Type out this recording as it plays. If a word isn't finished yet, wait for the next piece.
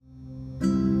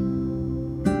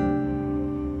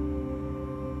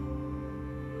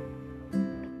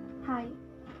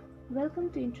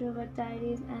welcome to Introvert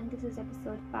Diaries, and this is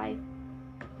episode 5.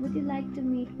 Would you like to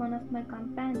meet one of my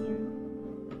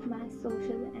companions, my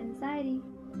social anxiety?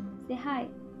 Say hi.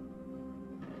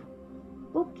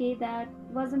 Okay, that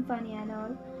wasn't funny at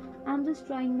all. I'm just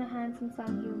trying my hands on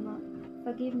some humor.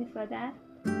 Forgive me for that.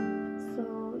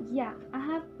 So, I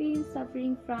have been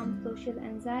suffering from social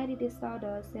anxiety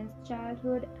disorder since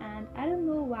childhood, and I don't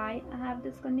know why I have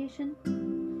this condition.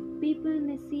 People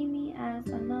may see me as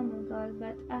a normal girl,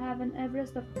 but I have an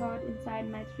Everest of thought inside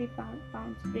my 3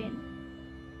 pounds brain.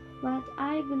 What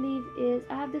I believe is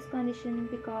I have this condition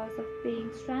because of being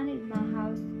stranded in my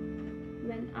house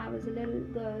when I was a little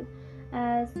girl,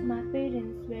 as my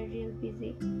parents were real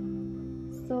busy.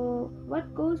 So,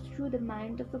 what goes through the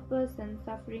mind of a person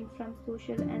suffering from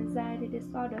social anxiety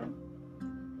disorder?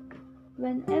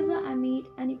 Whenever I meet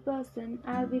any person,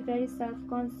 I'll be very self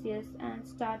conscious and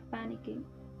start panicking.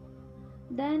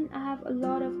 Then I have a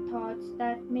lot of thoughts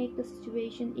that make the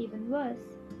situation even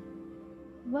worse.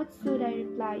 What should I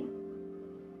reply?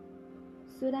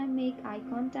 Should I make eye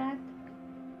contact?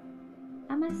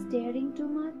 Am I staring too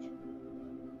much?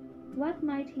 What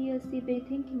might he or she be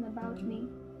thinking about me?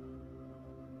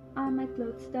 Are my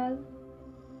clothes dull?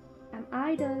 Am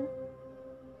I dull?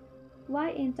 Why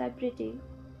ain't I pretty?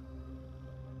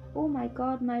 Oh my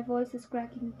god, my voice is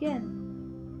cracking again.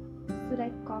 Should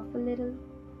I cough a little?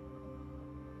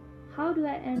 How do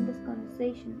I end this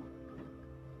conversation?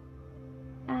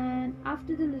 And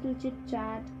after the little chit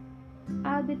chat,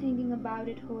 I'll be thinking about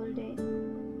it whole day.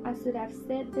 I should have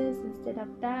said this instead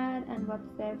of that and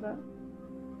whatsoever.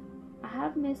 I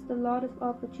have missed a lot of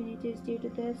opportunities due to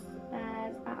this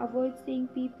as I avoid seeing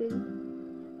people.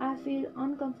 I feel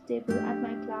uncomfortable at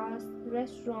my class,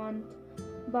 restaurant,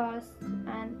 bus,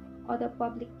 and other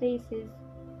public places.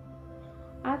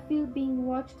 I feel being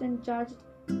watched and judged,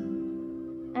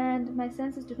 and my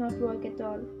senses do not work at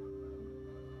all.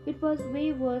 It was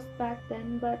way worse back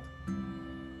then, but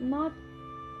not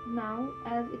now,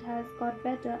 as it has got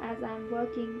better as I am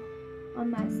working on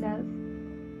myself.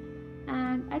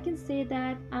 And I can say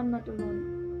that I'm not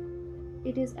alone.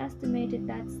 It is estimated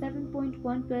that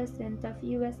 7.1% of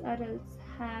US adults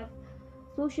have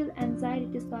social anxiety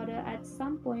disorder at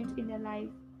some point in their life,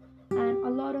 and a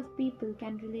lot of people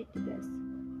can relate to this.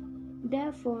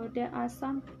 Therefore, there are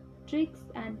some tricks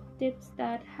and tips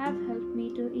that have helped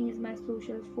me to ease my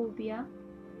social phobia.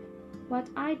 What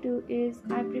I do is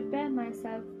I prepare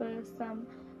myself for some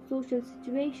social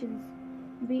situations,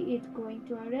 be it going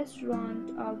to a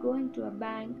restaurant or going to a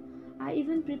bank. I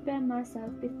even prepare myself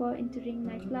before entering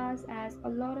my class as a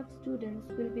lot of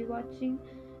students will be watching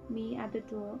me at the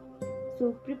door.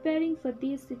 So preparing for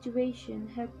these situations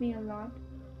helped me a lot.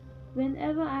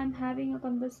 Whenever I am having a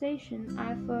conversation,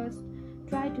 I first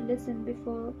try to listen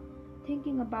before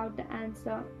thinking about the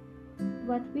answer.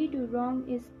 What we do wrong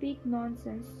is speak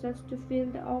nonsense just to fill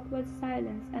the awkward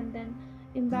silence and then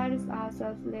embarrass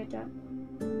ourselves later.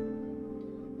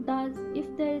 Thus, if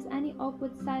there is any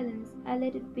awkward silence, I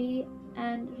let it be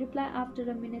and reply after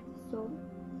a minute or so.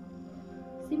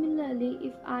 Similarly,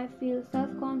 if I feel self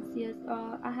conscious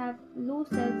or I have low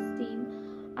self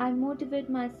esteem, I motivate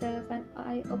myself and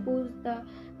I oppose the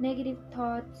negative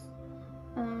thoughts.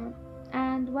 Uh,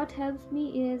 and what helps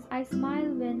me is I smile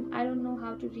when I don't know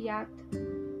how to react.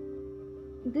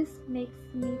 This makes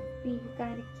me feel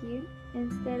kind of cute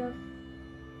instead of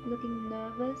looking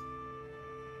nervous.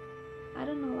 I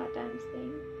don't know what I'm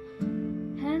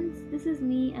saying. Hence, this is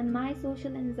me and my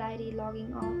social anxiety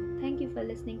logging off. Thank you for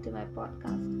listening to my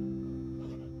podcast.